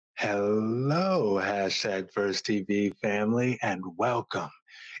Hello, #VersTEAv family, and welcome.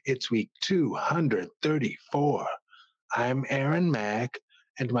 It's week 234. I'm Aaron Mack,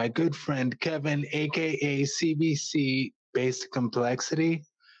 and my good friend Kevin, aka CBC Basic Complexity,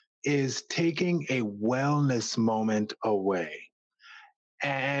 is taking a wellness moment away.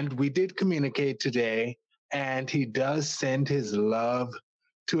 And we did communicate today, and he does send his love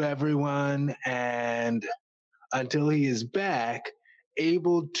to everyone. And until he is back,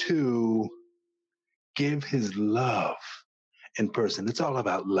 able to give his love in person. It's all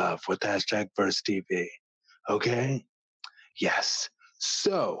about love with #VersTEAv. Okay? Yes.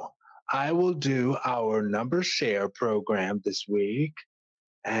 So I will do our number share program this week.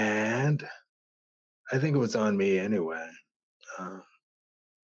 And I think it was on me anyway.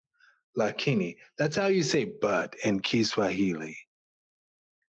 Lakini. That's how you say butt in Kiswahili.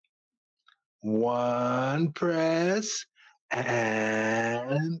 One press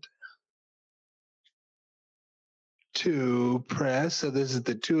and two press. So this is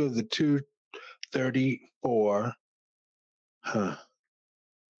the two of the 234.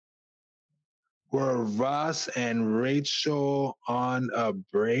 Were Ross and Rachel on a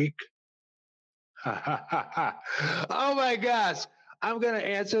break? Oh my gosh. I'm going to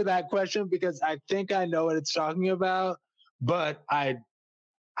answer that question because I think I know what it's talking about, but I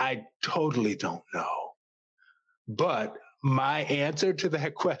totally don't know. But my answer to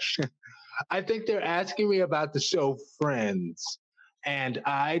that question, I think they're asking me about the show Friends, and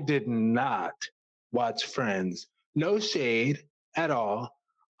I did not watch Friends. No shade at all.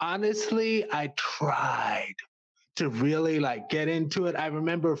 Honestly, I tried to really get into it. I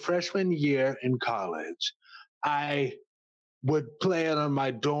remember freshman year in college, I would play it on my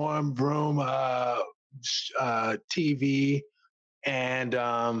dorm room TV, and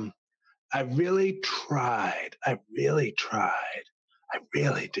I really tried. I really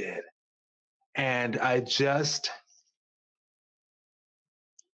did. And I just,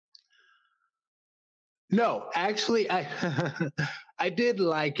 no, actually, I, I did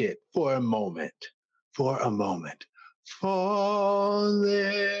like it for a moment, for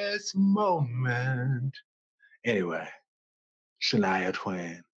this moment. Anyway, Shania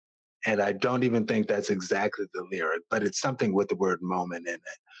Twain. And I don't even think that's exactly the lyric, but it's something with the word moment in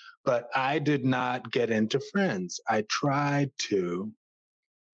it. But I did not get into Friends. I tried to,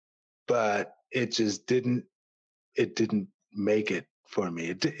 but it just didn't make it for me.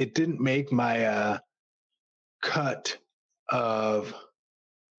 It didn't make my cut of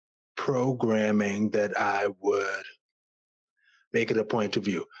programming that I would make it a point of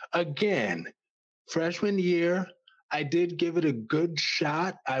view. Again, freshman year, I did give it a good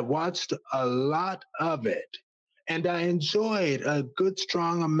shot. I watched a lot of it, and I enjoyed a good,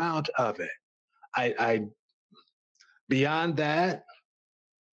 strong amount of it. I beyond that,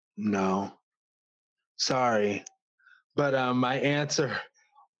 no, sorry, but my answer.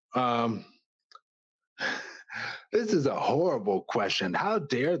 This is a horrible question. How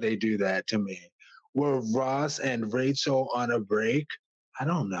dare they do that to me? Were Ross and Rachel on a break? I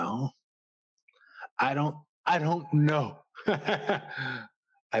don't know. I don't know. I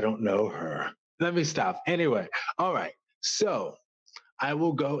don't know her. Let me stop. Anyway, all right. So I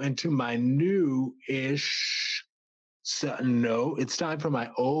will go into my new-ish. No, it's time for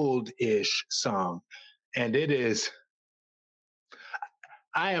my old-ish song. And it is,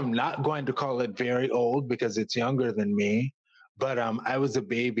 I am not going to call it very old because it's younger than me, but I was a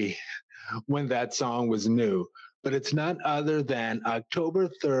baby when that song was new. But it's none other than October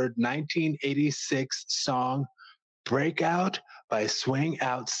 3rd, 1986 song Breakout by Swing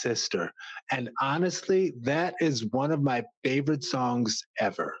Out Sister. And honestly, that is one of my favorite songs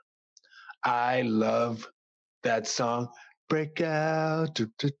ever. I love that song, Breakout.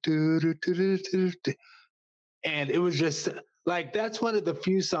 And it was just that's one of the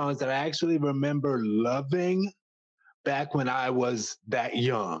few songs that I actually remember loving back when I was that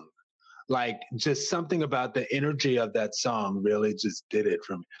young. Just something about the energy of that song really just did it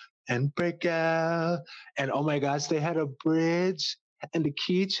for me. And break out. And oh my gosh, they had a bridge and a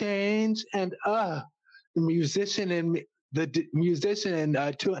key change. And the musician and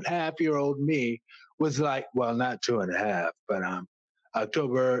 2.5-year-old me was like, well, not 2.5, but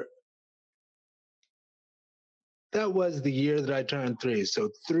October. That was the year that I turned 3.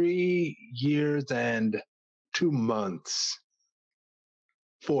 So 3 years and 2 months.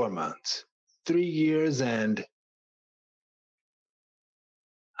 4 months. 3 years and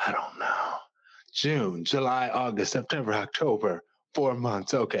I don't know. June, July, August, September, October, 4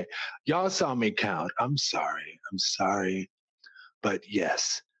 months. Okay. Y'all saw me count. I'm sorry. But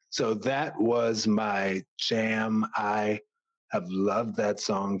yes. So that was my jam. I have loved that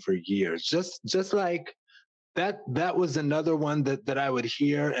song for years. Just like that was another one that I would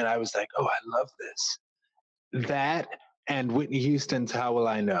hear and I was like, oh, I love this. That and Whitney Houston's How Will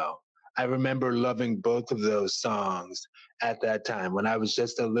I Know? I remember loving both of those songs at that time when I was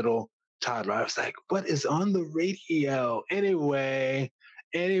just a little toddler. I was like, what is on the radio? Anyway,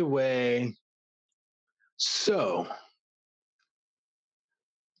 so,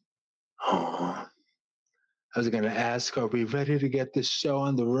 I was going to ask, are we ready to get this show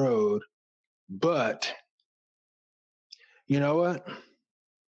on the road? But you know what?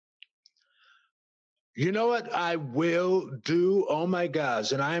 You know what I will do? Oh my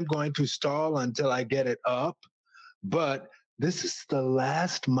gosh. And I am going to stall until I get it up. But this is the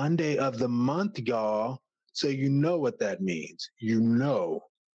last Monday of the month, y'all. So you know what that means. You know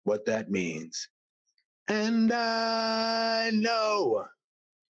what that means. And I know.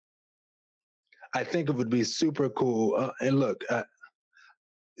 I think it would be super cool. And look,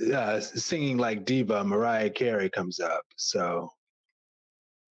 singing like diva, Mariah Carey comes up. So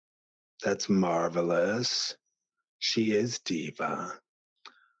that's marvelous. She is diva.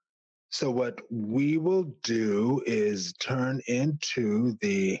 So what we will do is turn into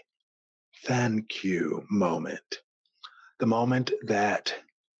the thank you moment. The moment that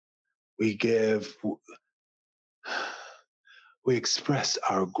we express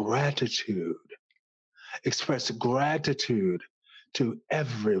our gratitude, express gratitude to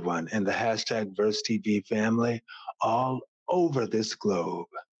everyone in the hashtag VersTEAv family all over this globe.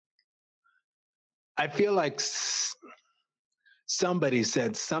 I feel like somebody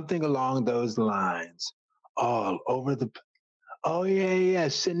said something along those lines, all over the, oh yeah,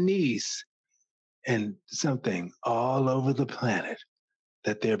 Shanice, and something all over the planet,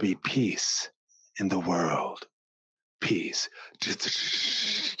 that there be peace in the world. Peace.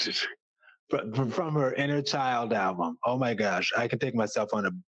 From her Inner Child album. Oh my gosh, I can take myself on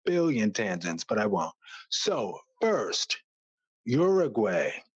a billion tangents, but I won't. So first,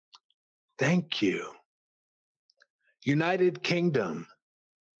 Uruguay, thank you. United Kingdom,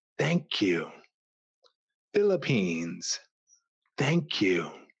 thank you. Philippines, thank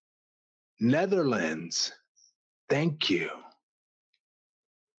you. Netherlands, thank you.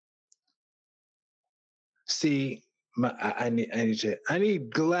 See, I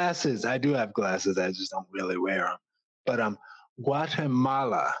need glasses. I do have glasses. I just don't really wear them. But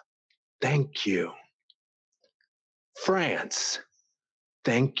Guatemala, thank you. France,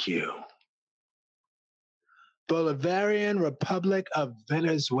 thank you. Bolivarian Republic of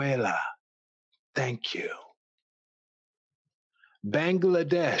Venezuela, thank you.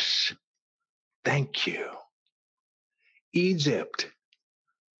 Bangladesh, thank you. Egypt,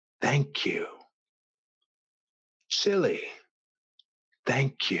 thank you. Chile,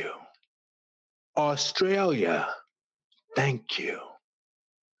 thank you. Australia, thank you.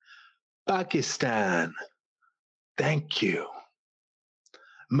 Pakistan, thank you.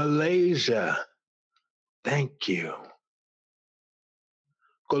 Malaysia, thank you.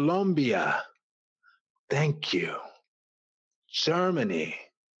 Colombia, thank you. Germany,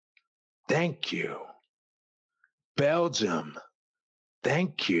 thank you. Belgium,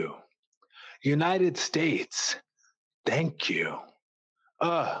 thank you. United States, thank you.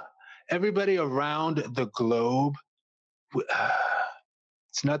 Everybody around the globe,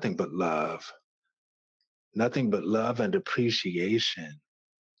 it's nothing but love. Nothing but love and appreciation.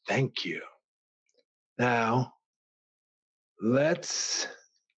 Thank you. Now, let's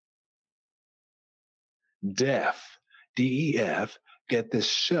DEF, get this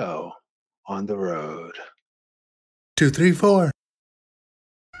show on the road. 234.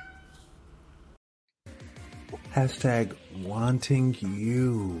 Hashtag wanting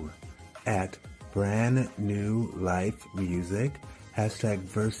you at Brand New Life Music. Hashtag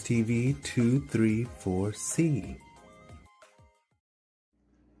VersTEAv234C.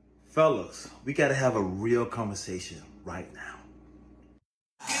 Fellas, we gotta have a real conversation right now.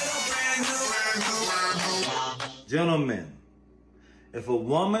 Gentlemen, if a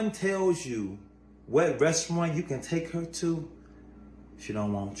woman tells you what restaurant you can take her to, she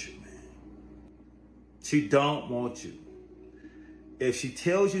don't want you, man. She don't want you. If she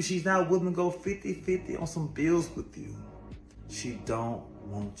tells you she's not willing to go 50-50 on some bills with you, she don't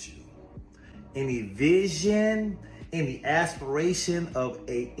want you. Any vision, any aspiration of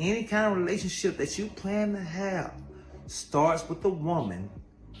any kind of relationship that you plan to have starts with the woman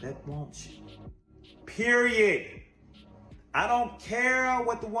that wants you. Period. I don't care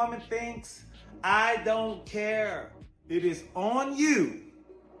what the woman thinks. I don't care. It is on you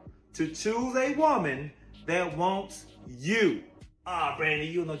to choose a woman that wants you. Brandy,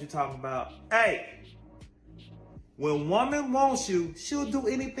 you know what you're talking about. Hey, When a woman wants you, she'll do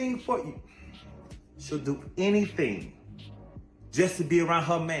anything for you. She'll do anything just to be around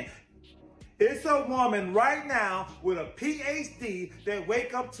her man. It's a woman right now with a PhD that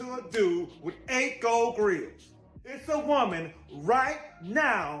wake up to a dude with 8 gold grills. It's a woman right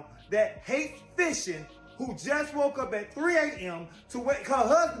now that hates fishing who just woke up at 3 a.m. to wake her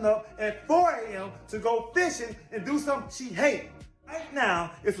husband up at 4 a.m. to go fishing and do something she hates. Right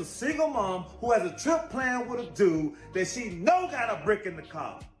now, it's a single mom who has a trip planned with a dude that she know got a brick in the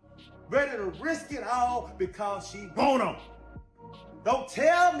car. Ready to risk it all because she want him. Don't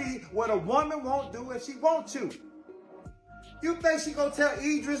tell me what a woman won't do if she wants you. You think she gonna tell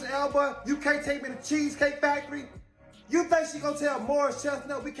Idris Elba, you can't take me to Cheesecake Factory? You think she gonna tell Morris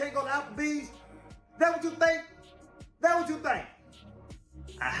Chestnut, we can't go to Applebee's? That what you think? That what you think?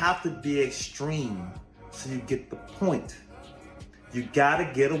 I have to be extreme so you get the point. You gotta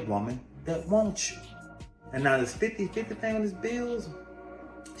get a woman that wants you. And now this 50-50 thing on these bills,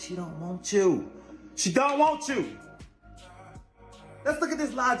 she don't want you. She don't want you. Let's look at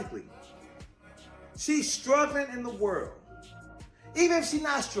this logically. She's struggling in the world. Even if she's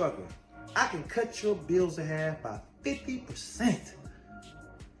not struggling, I can cut your bills in half by 50%.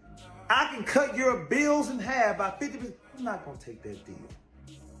 I can cut your bills in half by 50%. Who's not gonna take that deal?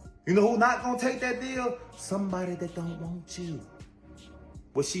 You know who's not gonna take that deal? Somebody that don't want you.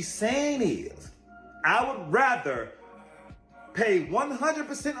 What she's saying is, I would rather pay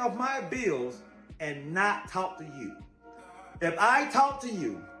 100% of my bills and not talk to you. If I talk to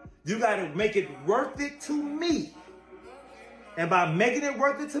you, you gotta make it worth it to me. And by making it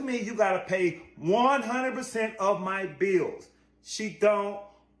worth it to me, you gotta pay 100% of my bills. She don't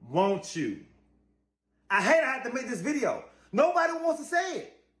want you. I hate I have to make this video. Nobody wants to say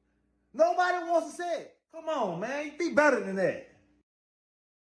it. Nobody wants to say it. Come on, man, be better than that.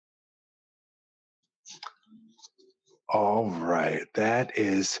 All right, that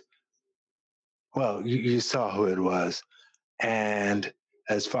is, well, you saw who it was. And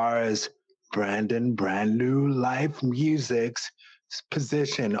as far as Brand New Life Music's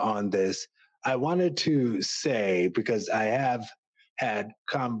position on this, I wanted to say, because I have had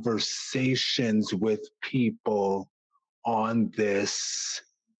conversations with people on this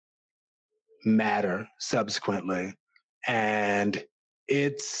matter subsequently, and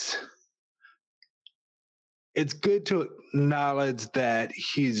it's good to acknowledge that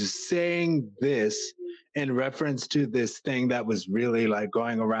he's saying this in reference to this thing that was really like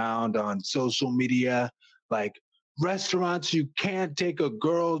going around on social media, like restaurants you can't take a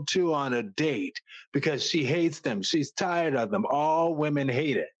girl to on a date because she hates them. She's tired of them. All women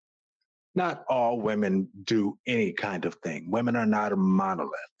hate it. Not all women do any kind of thing. Women are not a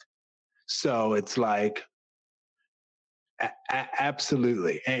monolith. So it's like,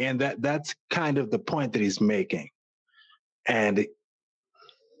 absolutely. And that's kind of the point that he's making. And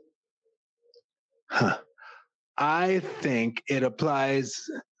I think it applies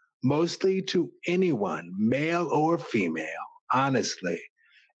mostly to anyone, male or female, honestly.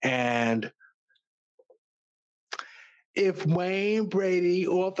 And if Wayne Brady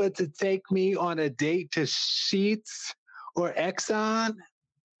offered to take me on a date to Sheetz or Exxon,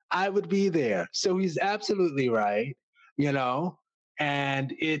 I would be there. So he's absolutely right, you know?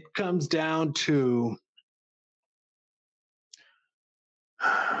 And it comes down to,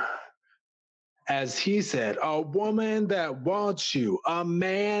 as he said, a woman that wants you, a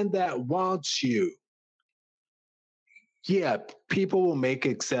man that wants you. Yeah, people will make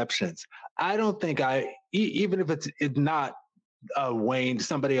exceptions. I don't think even if it's not a Wayne,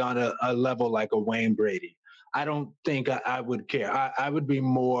 somebody on a level like a Wayne Brady, I don't think I would care. I would be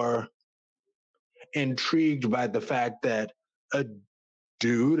more intrigued by the fact that a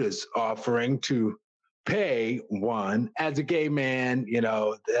dude is offering to pay one. As a gay man, you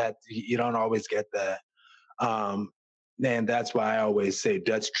know, that you don't always get that. And that's why I always say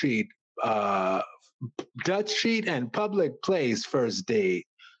Dutch treat and public place first date.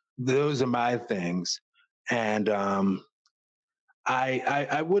 Those are my things. And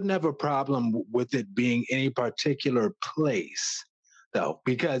I wouldn't have a problem with it being any particular place, though,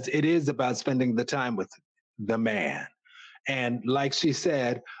 because it is about spending the time with the man. And like she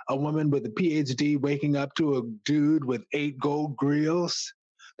said, a woman with a PhD waking up to a dude with 8 gold grills,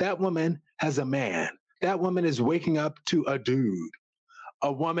 that woman has a man. That woman is waking up to a dude.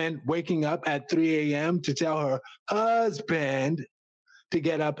 A woman waking up at 3 a.m. to tell her husband to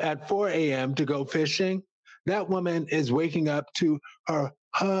get up at 4 a.m. to go fishing, that woman is waking up to her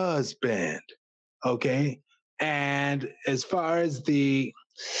husband, okay? And as far as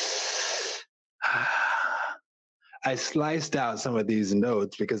I sliced out some of these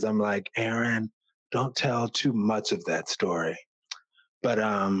notes because I'm like, Aaron, don't tell too much of that story. But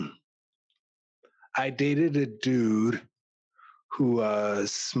I dated a dude who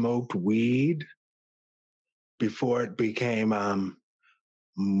smoked weed before it became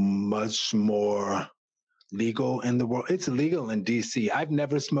much more legal in the world. It's legal in DC. I've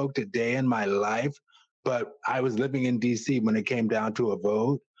never smoked a day in my life, but I was living in DC when it came down to a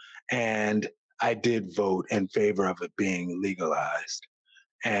vote, and I did vote in favor of it being legalized.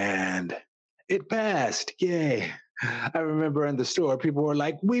 And it passed. Yay. I remember in the store, people were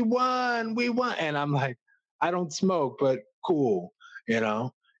like, we won, we won. And I'm like, I don't smoke, but cool, you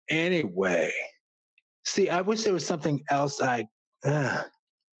know? Anyway, see, I wish there was something else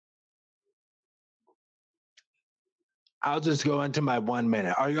I'll just go into my 1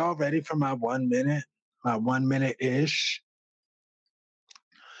 minute. Are y'all ready for my 1 minute? My 1 minute ish?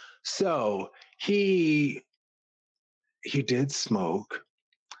 So he did smoke.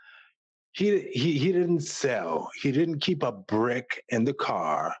 He didn't sell. He didn't keep a brick in the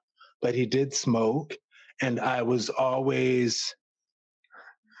car, but he did smoke. And I was always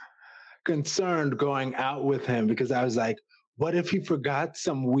concerned going out with him because I was like, what if he forgot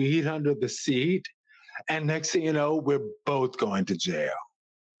some weed under the seat? And next thing you know, we're both going to jail.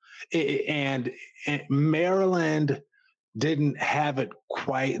 And Maryland didn't have it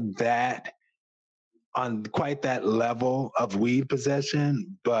quite that on quite that level of weed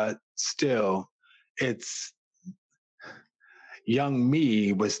possession, but still, it's young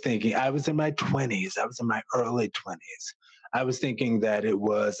me was thinking, I was in my 20s, I was in my early 20s. I was thinking that it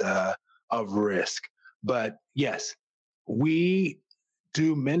was a risk. But yes, we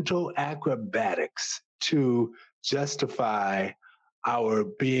do mental acrobatics to justify our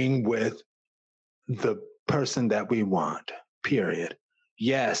being with the person that we want, period.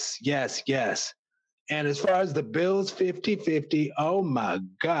 Yes, yes, yes. And as far as the Bills 50-50, oh my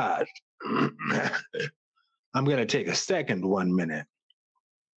God. I'm going to take a second 1 minute.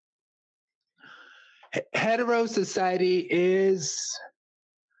 Hetero society is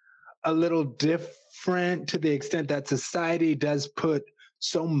a little different to the extent that society does put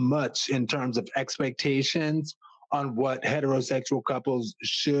so much in terms of expectations on what heterosexual couples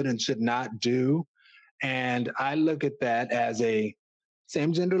should and should not do. And I look at that as a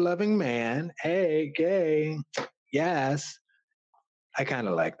same gender loving man. Hey, gay. Yes. I kind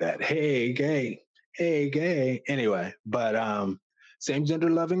of like that. Hey, gay. Hey, gay. Anyway, but same gender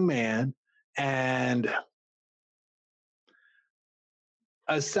loving man. And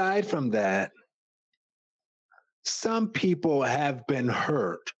aside from that, some people have been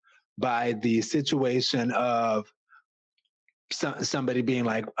hurt by the situation of somebody being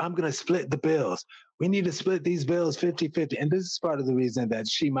like, I'm going to split the bills. We need to split these bills 50-50. And this is part of the reason that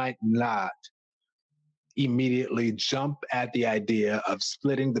she might not immediately jump at the idea of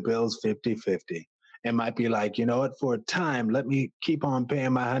splitting the bills 50-50. It might be like, you know what, for a time, let me keep on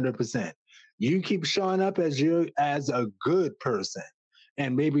paying my 100%. You keep showing up as a good person,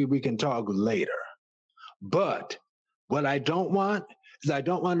 and maybe we can talk later. But what I don't want is I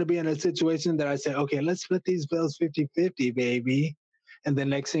don't want to be in a situation that I say, okay, let's split these bills 50-50, baby. And the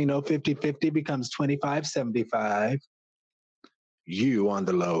next thing you know, 50-50 becomes 25-75, you on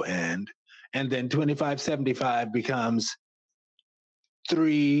the low end. And then 25-75 becomes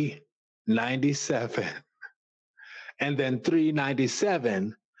 397. And then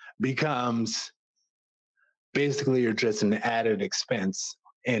 397 becomes basically you're just an added expense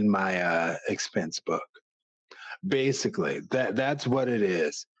in my expense book. Basically, that's what it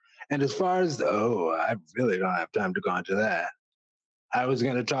is. And as far as I really don't have time to go into that. I was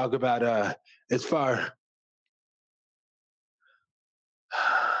going to talk about as far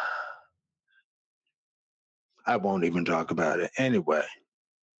I won't even talk about it anyway.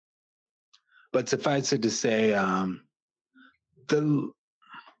 But suffice it to say, I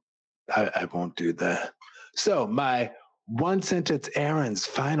won't do that. So my one sentence Aaron's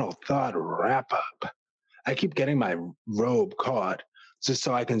final thought wrap up. I keep getting my robe caught just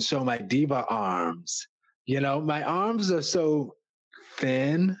so I can show my diva arms. You know, my arms are so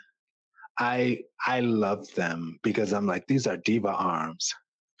thin. I love them because I'm like, these are diva arms.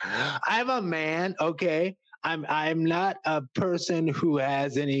 I'm a man, okay? I'm not a person who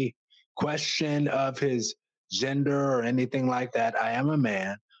has any question of his gender or anything like that. I am a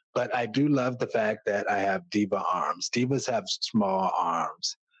man, but I do love the fact that I have diva arms. Divas have small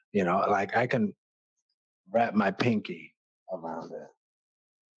arms, you know, like I can wrap my pinky around it.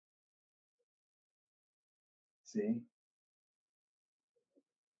 See?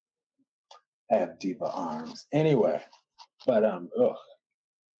 I have diva arms. Anyway, but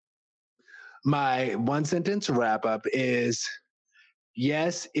my one sentence wrap up is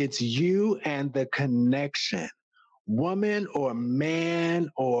Yes, it's you and the connection. Woman or man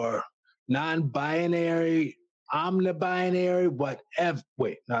or non-binary, omnibinary, whatever.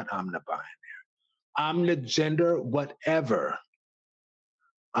 Wait, not omnibinary. Omnigender, whatever.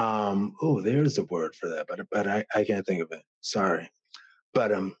 There's a word for that, but I can't think of it. Sorry. But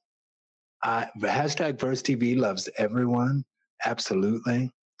the hashtag VersTEAv loves everyone,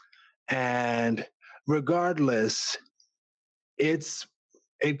 absolutely. And regardless,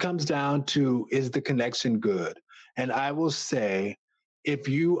 it comes down to, is the connection good? And I will say, if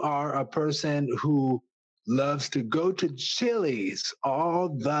you are a person who loves to go to Chili's all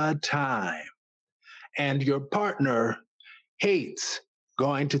the time and your partner hates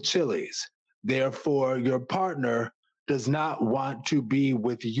going to Chili's, therefore your partner does not want to be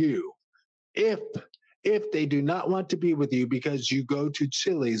with you. If they do not want to be with you because you go to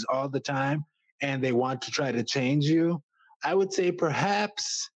Chili's all the time and they want to try to change you, I would say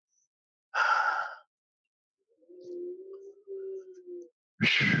perhaps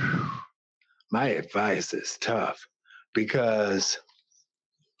my advice is tough because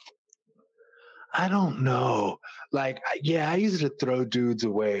I don't know. Like, yeah, I used to throw dudes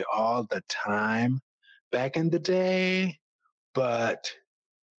away all the time back in the day, but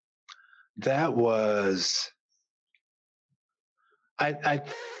that was I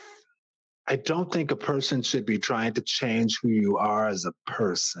I don't think a person should be trying to change who you are as a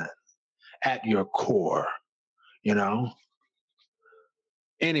person at your core, you know?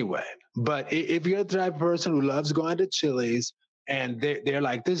 Anyway, but if you're the type of person who loves going to Chili's and they're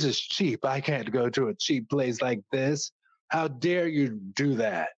like, this is cheap, I can't go to a cheap place like this. How dare you do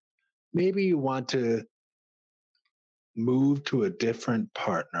that? Maybe you want to move to a different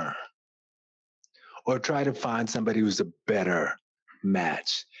partner or try to find somebody who's a better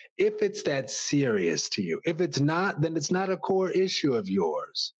match. If it's that serious to you, if it's not, then it's not a core issue of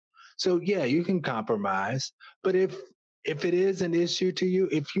yours. So yeah, you can compromise. But if it is an issue to you,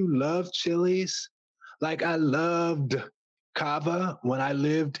 if you love Chili's, like I loved Cava when I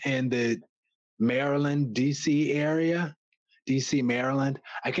lived in the Maryland, DC area, DC, Maryland.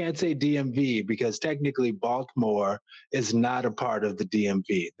 I can't say DMV because technically Baltimore is not a part of the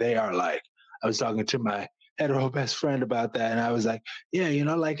DMV. They are like, I was talking to my hetero best friend about that, and I was like, yeah,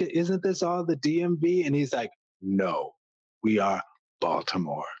 like, isn't this all the DMV? And he's like, no, we are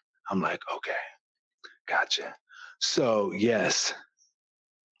Baltimore. I'm like, okay, gotcha. So, yes,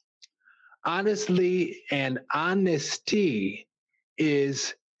 honestly, and honesty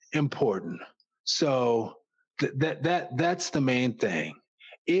is important. So that's the main thing.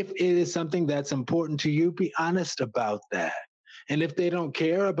 If it is something that's important to you, be honest about that. And if they don't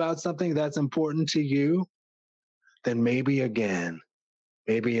care about something that's important to you, then maybe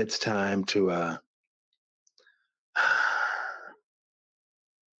it's time to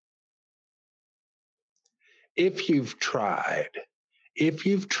if you've tried,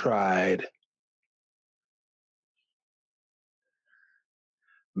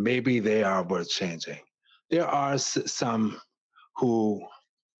 maybe they are worth changing. There are some who,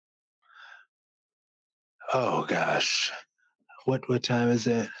 oh gosh, what time is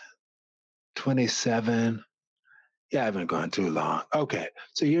it? 27. Yeah, I haven't gone too long. Okay,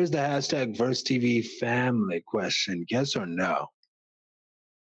 so here's the hashtag VersTEAv family question. Yes or no?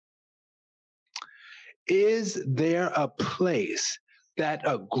 Is there a place that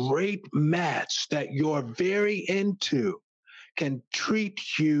a great match that you're very into can treat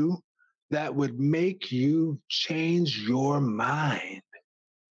you that would make you change your mind?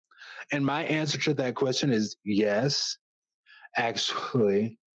 And my answer to that question is yes.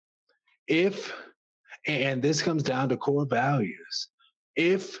 Actually, and this comes down to core values,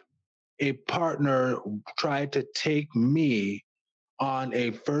 if a partner tried to take me on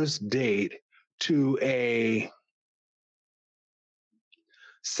a first date to a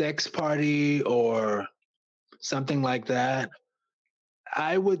sex party or something like that,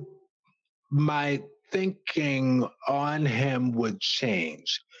 my thinking on him would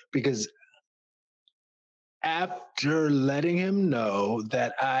change because after letting him know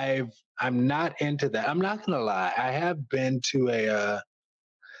that I'm not into that, I'm not gonna lie, I have been to a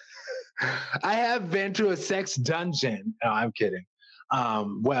sex dungeon. No, I'm kidding.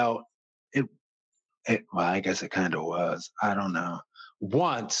 Well, well, I guess it kind of was. I don't know.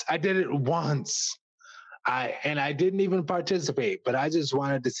 Once I did it once. I didn't even participate, but I just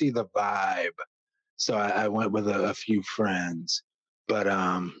wanted to see the vibe. So I went with a few friends, but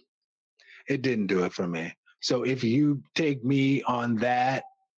it didn't do it for me. So if you take me on that,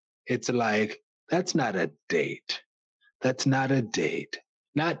 it's like, that's not a date. That's not a date.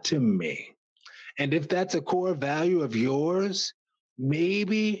 Not to me. And if that's a core value of yours,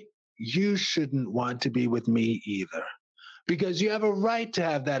 maybe you shouldn't want to be with me either, because you have a right to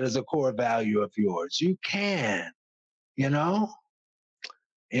have that as a core value of yours. You can, you know?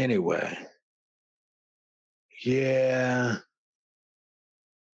 Anyway, yeah.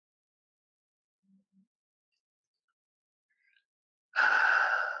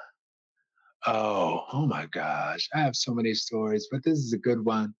 Oh my gosh. I have so many stories, but this is a good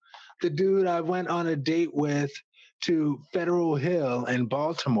one. The dude I went on a date with to Federal Hill in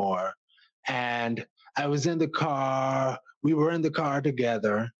Baltimore, and I was in the car. We were in the car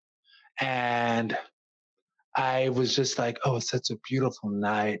together, and I was just like, oh, it's such a beautiful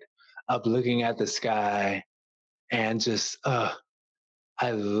night, up looking at the sky, and just, I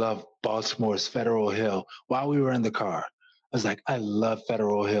love Baltimore's Federal Hill. While we were in the car, I was like, I love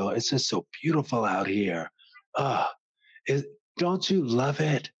Federal Hill. It's just so beautiful out here. Uh, it, don't you love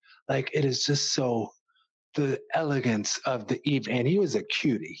it? Like, it is just so, the elegance of the evening. And he was a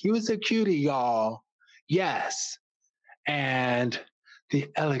cutie. He was a cutie, y'all. Yes. And the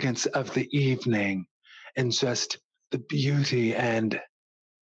elegance of the evening and just the beauty. And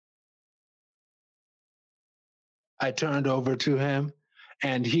I turned over to him,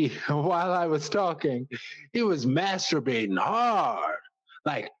 and he, while I was talking, he was masturbating hard.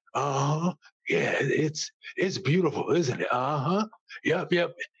 Like, yeah, it's beautiful, isn't it?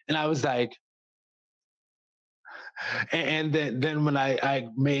 Yep. And I was like, and then when I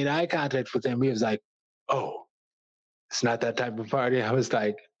made eye contact with him, he was like, oh, it's not that type of party. I was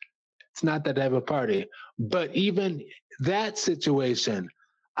like, it's not that type of party. But even that situation,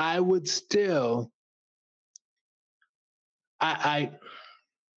 I would still, I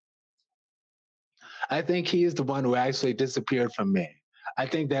I think he is the one who actually disappeared from me. I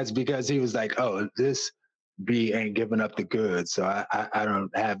think that's because he was like, oh, this B ain't giving up the goods, so I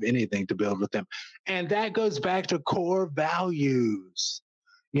don't have anything to build with him. And that goes back to core values,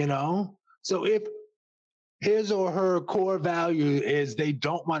 you know? So if his or her core value is they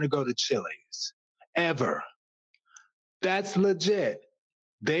don't want to go to Chili's ever, that's legit.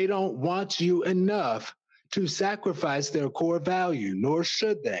 They don't want you enough to sacrifice their core value, nor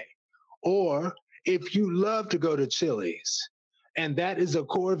should they. Or if you love to go to Chili's and that is a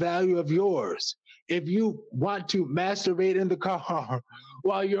core value of yours, if you want to masturbate in the car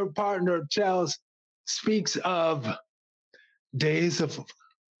while your partner speaks of days of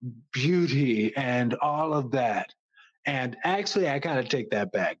beauty and all of that. And actually, I kind of take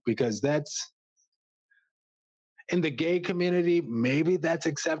that back, because that's in the gay community, maybe that's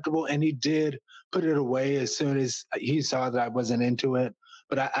acceptable. And he did put it away as soon as he saw that I wasn't into it.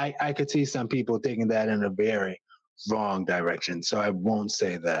 But I could see some people taking that in a very wrong direction. So I won't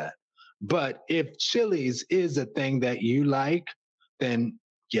say that. But if Chili's is a thing that you like, then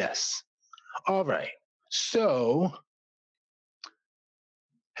yes. All right. So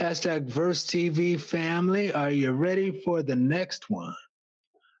hashtag VersTEAv family, are you ready for the next one?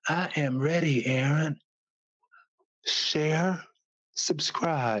 I am ready, Aaron. Share,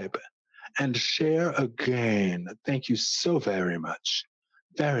 subscribe, and share again. Thank you so very much.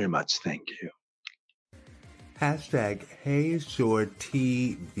 Very much thank you. Hashtag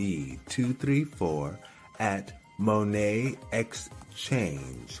HeyShoreTV234 at Monet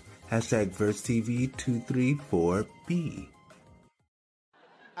Exchange. Hashtag VersTEAv234B.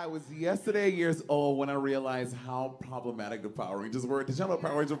 I was yesterday years old when I realized how problematic the Power Rangers were. Did y'all know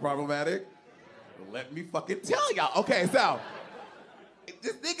Power Rangers were problematic? Let me fucking tell y'all. Okay, so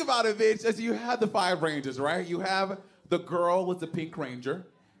just think about it, bitch. As you have the 5 Rangers, right? You have the girl was the Pink Ranger.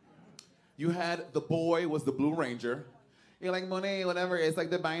 You had the boy was the Blue Ranger. You're like, Monet, whatever. It's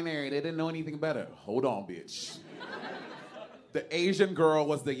like the binary. They didn't know anything better. Hold on, bitch. The Asian girl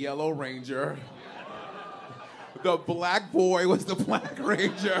was the Yellow Ranger. The black boy was the Black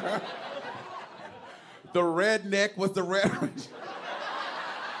Ranger. The redneck was the Red Ranger.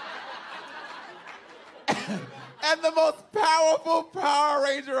 And the most powerful Power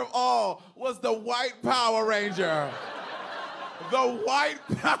Ranger of all was the White Power Ranger. The White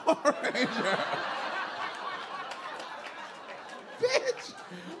Power Ranger. Bitch.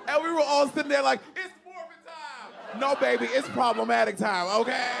 And we were all sitting there like, it's morphin' time. No, baby, it's problematic time,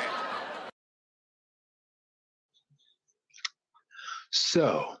 okay?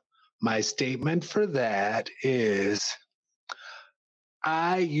 So, my statement for that is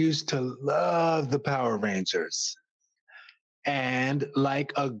I used to love the Power Rangers. And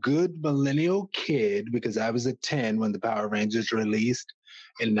like a good millennial kid, because I was a 10 when the Power Rangers released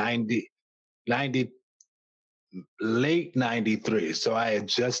in 90, late 93. So I had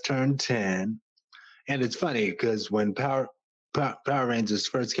just turned 10. And it's funny because when Power Rangers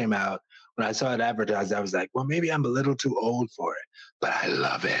first came out, When I saw it advertised, I was like, well, maybe I'm a little too old for it, but I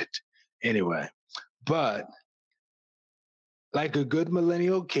love it. Anyway, but like a good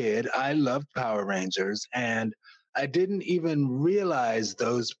millennial kid, I loved Power Rangers, and I didn't even realize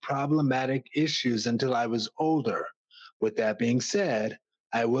those problematic issues until I was older. With that being said,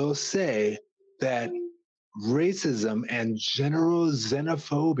 I will say that racism and general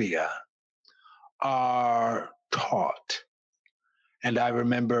xenophobia are taught. And I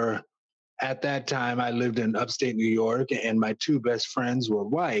remember at that time, I lived in upstate New York, and my two best friends were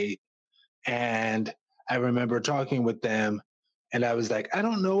white. And I remember talking with them, and I was like, I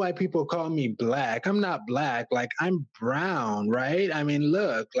don't know why people call me black. I'm not black. Like, I'm brown, right? I mean,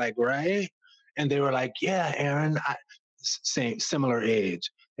 look, like, right? And they were like, yeah, Aaron, same, similar age.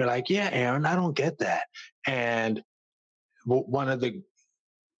 They're like, yeah, Aaron, I don't get that. And one of the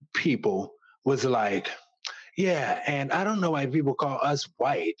people was like, yeah, and I don't know why people call us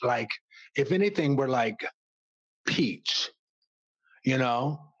white. Like, if anything, we're like peach, you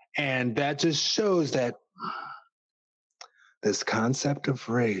know? And that just shows that this concept of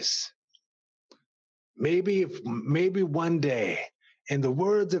race, maybe one day, in the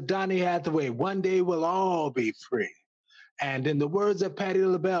words of Donny Hathaway, one day we'll all be free. And in the words of Patti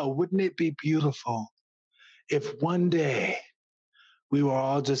LaBelle, wouldn't it be beautiful if one day we were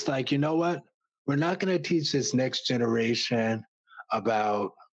all just like, you know what? We're not going to teach this next generation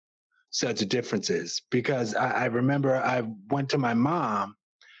about such differences. Because I remember I went to my mom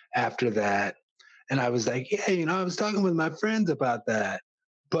after that, and I was like, yeah, you know, I was talking with my friends about that.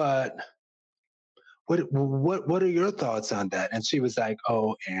 But what are your thoughts on that? And she was like,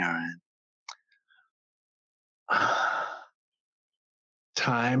 oh, Aaron,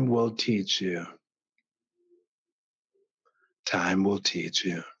 time will teach you. Time will teach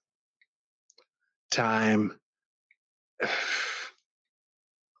you. Time.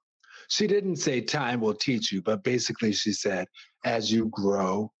 She didn't say time will teach you, but basically she said, as you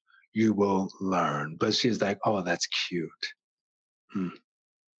grow, you will learn. But she's like, oh, that's cute.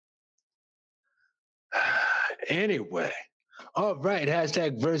 Anyway, all right,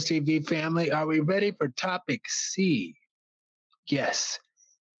 hashtag VersTEAv family. Are we ready for topic C? Yes.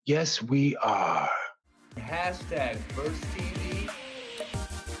 Yes, we are. Hashtag VersTEAv.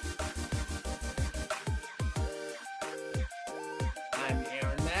 I'm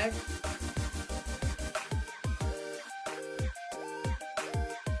Aaron Mack.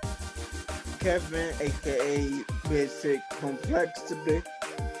 Kevin, aka Basic Complexity.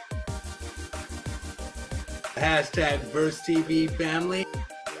 Hashtag VersTEAv family.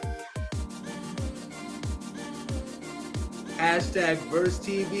 Hashtag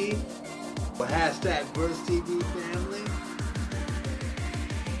VersTEAv. Hashtag VersTEAv family.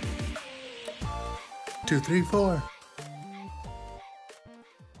 234.